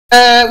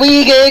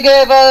We could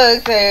go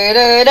folks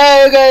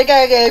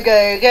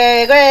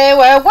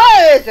what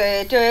was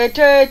it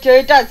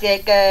to does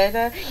it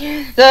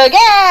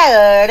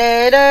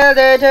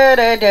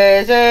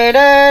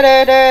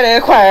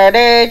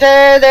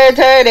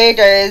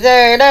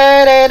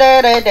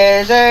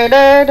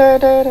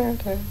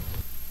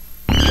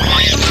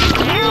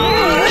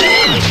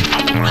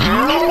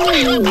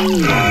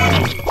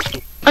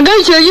I'm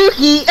going to show you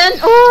eat an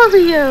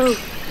Oreo.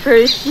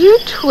 First you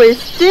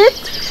twist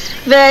it,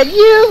 then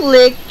you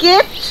lick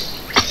it,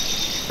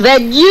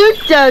 then you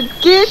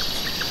dunk it.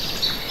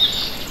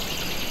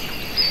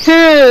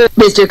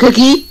 Mr.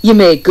 Cookie, you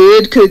make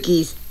good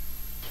cookies.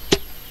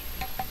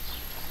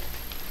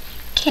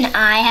 Can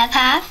I have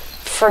half?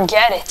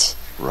 Forget it.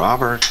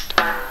 Robert.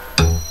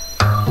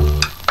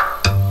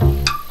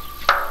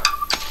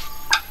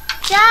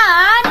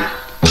 Dad?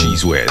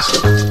 Cheez Whiz.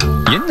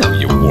 You know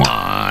you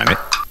want it.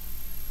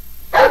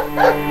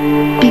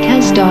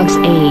 Because dogs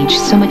age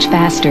so much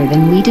faster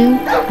than we do,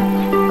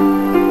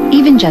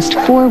 even just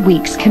 4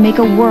 weeks can make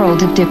a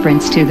world of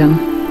difference to them.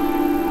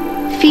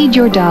 Feed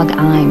your dog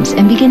Iams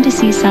and begin to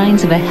see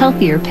signs of a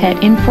healthier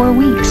pet in 4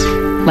 weeks,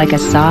 like a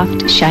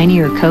soft,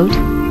 shinier coat,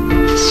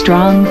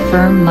 strong,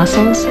 firm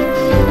muscles,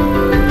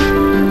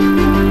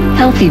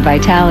 healthy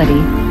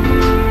vitality,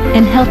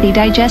 and healthy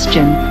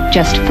digestion.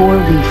 Just 4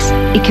 weeks.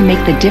 It can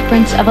make the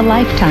difference of a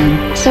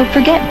lifetime. So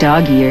forget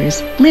dog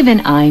years. Live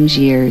in Iams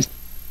years.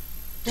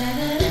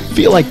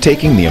 Feel like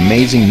taking the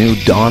amazing new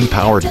Dawn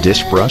Power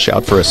dish brush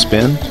out for a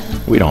spin?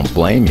 We don't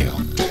blame you,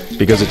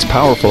 because its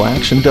powerful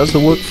action does the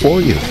work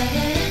for you.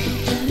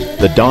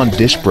 The Dawn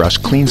dish brush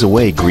cleans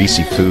away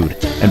greasy food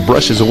and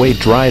brushes away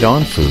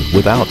dried-on food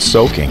without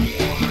soaking.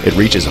 It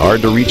reaches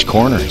hard-to-reach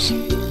corners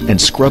and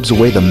scrubs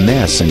away the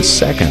mess in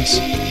seconds.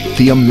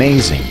 The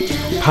amazing,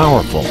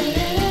 powerful,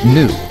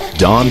 new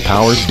Dawn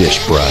Power dish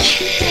brush.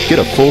 Get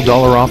a full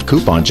 $1 off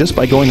coupon just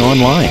by going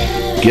online.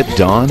 Get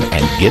Dawn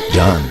and get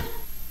done.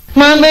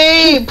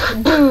 Mommy,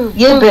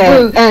 you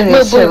bet, and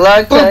it's a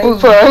lot time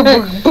for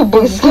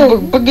but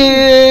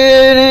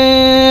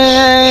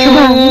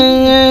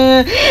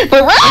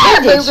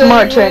it's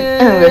Motrin,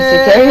 and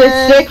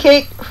it's a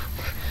cake.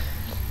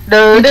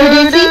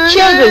 Introducing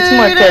children's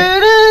Motrin.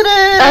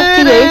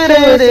 Activate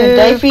fillers and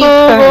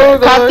diaphragm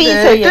for coffee,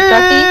 so your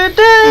coffee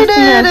is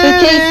not so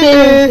tasty.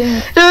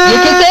 You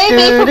can save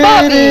me for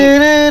Bobby.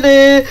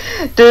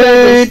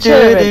 Children's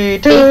children,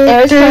 8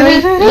 hours per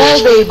week, no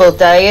label,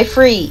 diet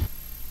free.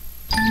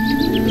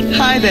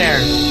 Hi there.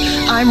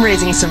 I'm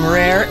raising some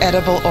rare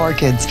edible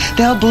orchids.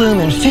 They'll bloom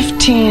in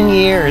 15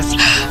 years.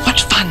 What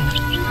fun!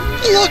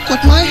 Look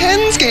what my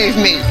hens gave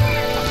me.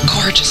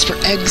 Gorgeous for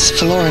eggs,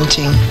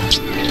 Florentine.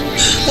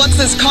 What's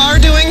this car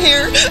doing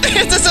here?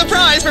 It's a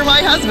surprise for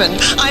my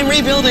husband. I'm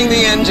rebuilding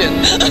the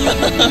engine.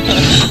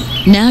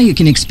 Now you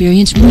can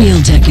experience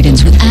real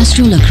decadence with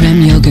Astro La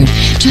Creme yogurt.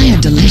 Try our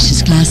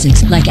delicious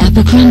classics like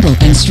apple crumble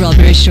and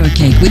strawberry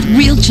shortcake with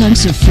real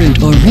chunks of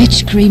fruit or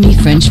rich, creamy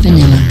French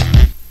vanilla.